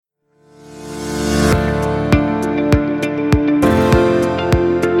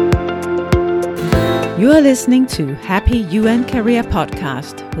You are listening to Happy UN Career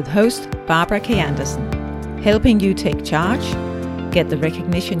Podcast with host Barbara K. Anderson, helping you take charge, get the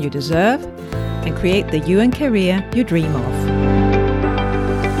recognition you deserve, and create the UN career you dream of.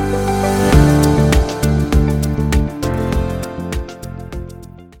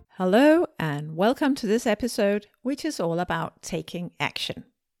 Hello and welcome to this episode, which is all about taking action.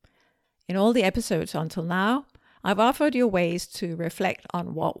 In all the episodes until now, I've offered you ways to reflect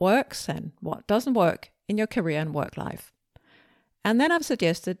on what works and what doesn't work in your career and work life. And then I've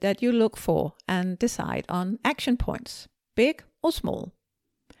suggested that you look for and decide on action points, big or small.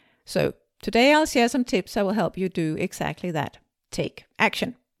 So today I'll share some tips that will help you do exactly that, take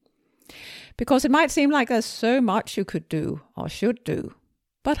action. Because it might seem like there's so much you could do or should do,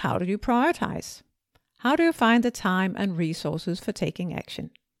 but how do you prioritize? How do you find the time and resources for taking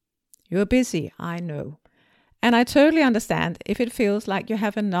action? You're busy, I know. And I totally understand if it feels like you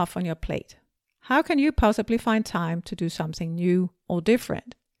have enough on your plate. How can you possibly find time to do something new or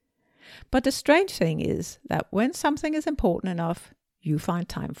different? But the strange thing is that when something is important enough, you find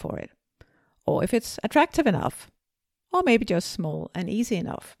time for it. Or if it's attractive enough, or maybe just small and easy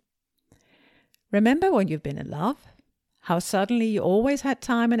enough. Remember when you've been in love? How suddenly you always had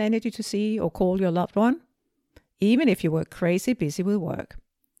time and energy to see or call your loved one? Even if you were crazy busy with work.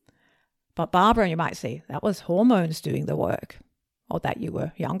 But Barbara, you might say, that was hormones doing the work. Or that you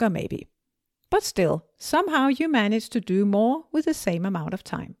were younger maybe. But still, somehow you managed to do more with the same amount of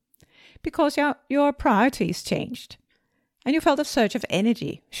time. Because your priorities changed. And you felt a surge of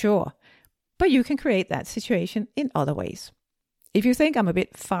energy, sure. But you can create that situation in other ways. If you think I'm a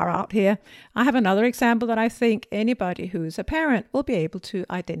bit far out here, I have another example that I think anybody who is a parent will be able to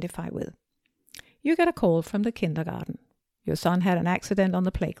identify with. You get a call from the kindergarten. Your son had an accident on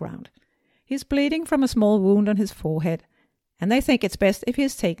the playground. He's bleeding from a small wound on his forehead, and they think it's best if he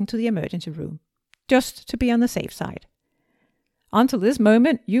is taken to the emergency room, just to be on the safe side. Until this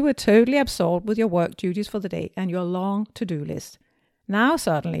moment, you were totally absorbed with your work duties for the day and your long to-do list. Now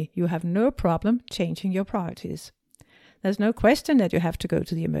suddenly, you have no problem changing your priorities. There's no question that you have to go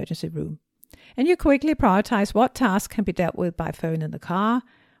to the emergency room. And you quickly prioritize what tasks can be dealt with by phone in the car,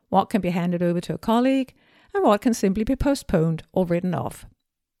 what can be handed over to a colleague, and what can simply be postponed or written off.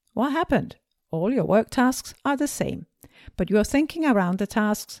 What happened? All your work tasks are the same, but you are thinking around the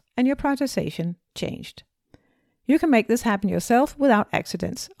tasks and your prioritization changed. You can make this happen yourself without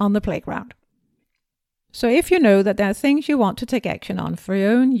accidents on the playground. So if you know that there are things you want to take action on for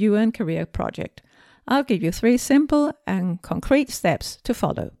your own UN career project, I'll give you 3 simple and concrete steps to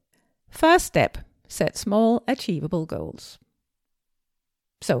follow. First step, set small, achievable goals.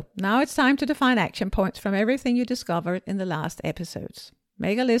 So now it's time to define action points from everything you discovered in the last episodes.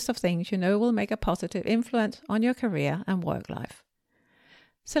 Make a list of things you know will make a positive influence on your career and work life.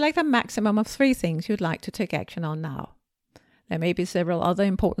 Select a maximum of 3 things you'd like to take action on now. There may be several other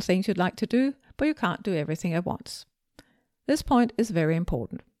important things you'd like to do, but you can't do everything at once. This point is very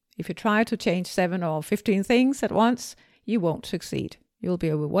important. If you try to change 7 or 15 things at once, you won't succeed. You'll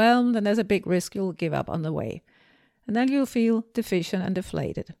be overwhelmed and there's a big risk you'll give up on the way. And then you'll feel deficient and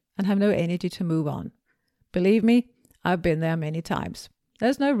deflated and have no energy to move on. Believe me, I've been there many times.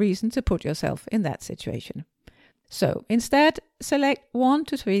 There's no reason to put yourself in that situation. So instead, select 1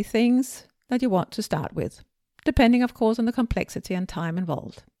 to 3 things that you want to start with, depending of course on the complexity and time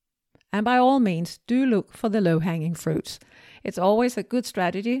involved. And by all means, do look for the low-hanging fruits. It's always a good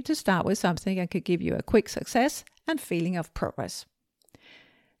strategy to start with something that could give you a quick success and feeling of progress.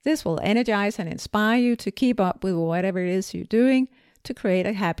 This will energize and inspire you to keep up with whatever it is you're doing to create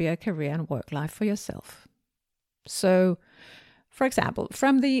a happier career and work life for yourself. So, for example,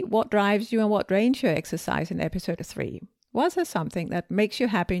 from the What Drives You and What Drains You exercise in episode 3, was there something that makes you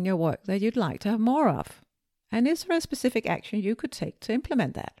happy in your work that you'd like to have more of? And is there a specific action you could take to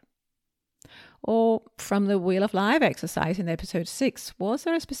implement that? Or from the Wheel of Life exercise in episode 6, was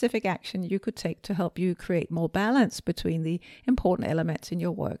there a specific action you could take to help you create more balance between the important elements in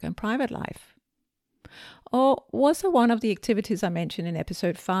your work and private life? Or was there one of the activities I mentioned in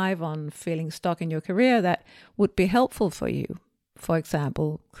episode 5 on feeling stuck in your career that would be helpful for you? For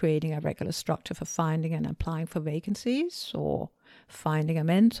example, creating a regular structure for finding and applying for vacancies, or finding a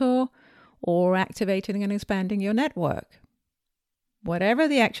mentor, or activating and expanding your network. Whatever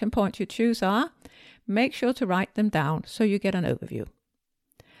the action points you choose are, make sure to write them down so you get an overview.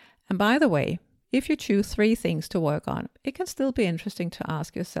 And by the way, if you choose 3 things to work on, it can still be interesting to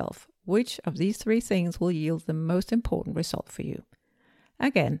ask yourself which of these 3 things will yield the most important result for you.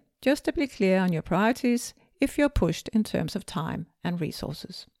 Again, just to be clear on your priorities if you're pushed in terms of time and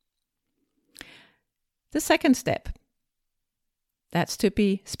resources. The second step, that's to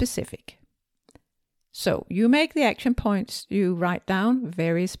be specific. So you make the action points you write down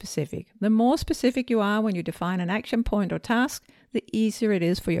very specific. The more specific you are when you define an action point or task, the easier it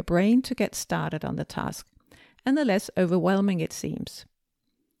is for your brain to get started on the task, and the less overwhelming it seems.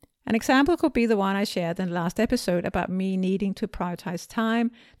 An example could be the one I shared in the last episode about me needing to prioritize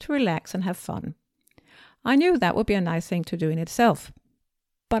time to relax and have fun. I knew that would be a nice thing to do in itself,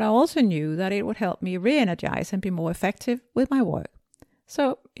 but I also knew that it would help me re-energize and be more effective with my work.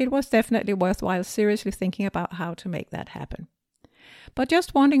 So it was definitely worthwhile seriously thinking about how to make that happen. But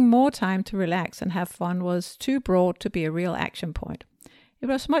just wanting more time to relax and have fun was too broad to be a real action point. It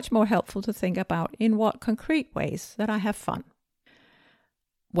was much more helpful to think about in what concrete ways that I have fun.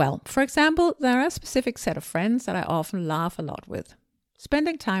 Well, for example, there are a specific set of friends that I often laugh a lot with.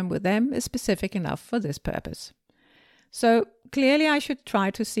 Spending time with them is specific enough for this purpose. So clearly I should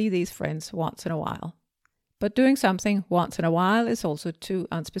try to see these friends once in a while. But doing something once in a while is also too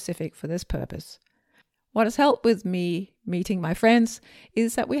unspecific for this purpose. What has helped with me meeting my friends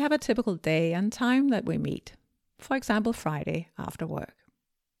is that we have a typical day and time that we meet. For example, Friday after work.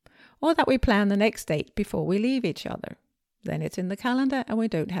 Or that we plan the next date before we leave each other. Then it's in the calendar and we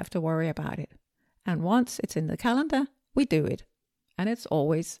don't have to worry about it. And once it's in the calendar, we do it. And it's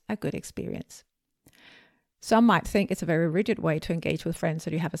always a good experience. Some might think it's a very rigid way to engage with friends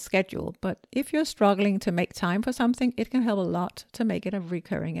that you have a schedule, but if you're struggling to make time for something, it can help a lot to make it a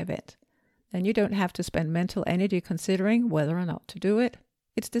recurring event. Then you don't have to spend mental energy considering whether or not to do it.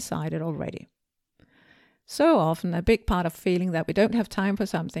 It's decided already. So often, a big part of feeling that we don't have time for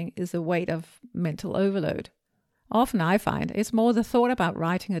something is the weight of mental overload. Often I find it's more the thought about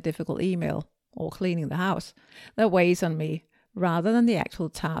writing a difficult email or cleaning the house that weighs on me rather than the actual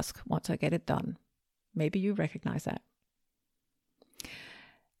task once I get it done. Maybe you recognize that.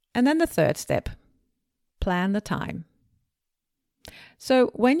 And then the third step, plan the time. So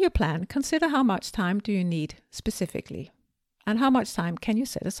when you plan, consider how much time do you need specifically, and how much time can you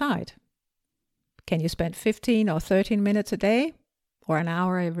set aside? Can you spend 15 or 13 minutes a day, or an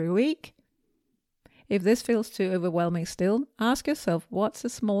hour every week? If this feels too overwhelming still, ask yourself what's the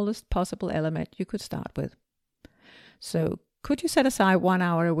smallest possible element you could start with. So could you set aside 1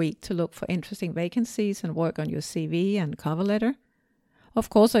 hour a week to look for interesting vacancies and work on your CV and cover letter? Of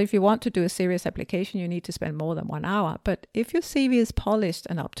course, if you want to do a serious application, you need to spend more than 1 hour. But if your CV is polished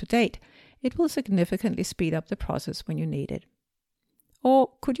and up to date, it will significantly speed up the process when you need it. Or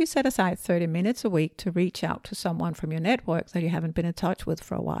could you set aside 30 minutes a week to reach out to someone from your network that you haven't been in touch with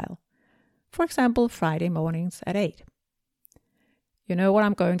for a while? For example, Friday mornings at 8. You know what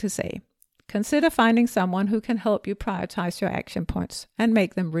I'm going to say. Consider finding someone who can help you prioritize your action points and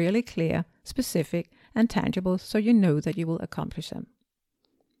make them really clear, specific, and tangible so you know that you will accomplish them.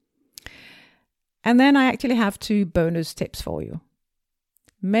 And then I actually have 2 bonus tips for you.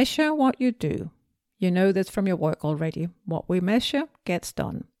 Measure what you do. You know this from your work already. What we measure gets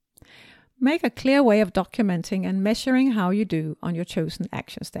done. Make a clear way of documenting and measuring how you do on your chosen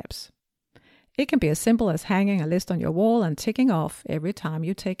action steps. It can be as simple as hanging a list on your wall and ticking off every time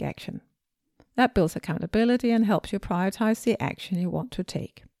you take action. That builds accountability and helps you prioritize the action you want to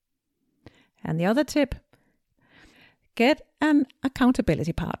take. And the other tip, get an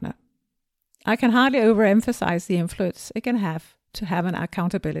accountability partner. I can hardly overemphasize the influence it can have to have an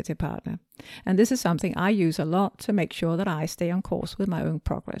accountability partner. And this is something I use a lot to make sure that I stay on course with my own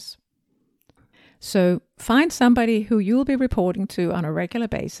progress. So find somebody who you'll be reporting to on a regular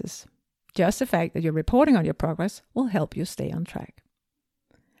basis. Just the fact that you're reporting on your progress will help you stay on track.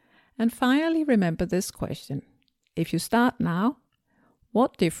 And finally, remember this question. If you start now,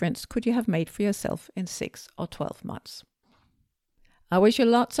 what difference could you have made for yourself in 6 or 12 months? I wish you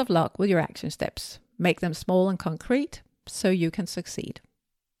lots of luck with your action steps. Make them small and concrete so you can succeed.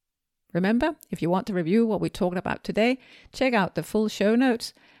 Remember, if you want to review what we talked about today, check out the full show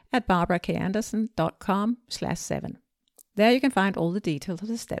notes at barbarakanderson.com/7. There you can find all the details of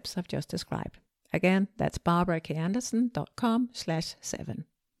the steps I've just described. Again, that's barbarakanderson.com/7.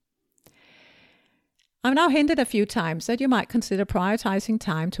 I've now hinted a few times that you might consider prioritizing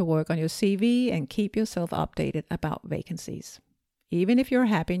time to work on your CV and keep yourself updated about vacancies, even if you're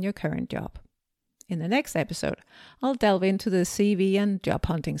happy in your current job. In the next episode, I'll delve into the CV and job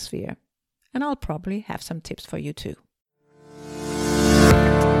hunting sphere, and I'll probably have some tips for you too.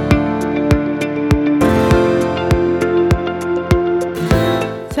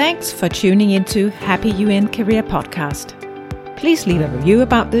 Thanks for tuning into Happy UN Career Podcast. Please leave a review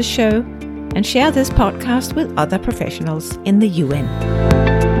about this show and share this podcast with other professionals in the UN.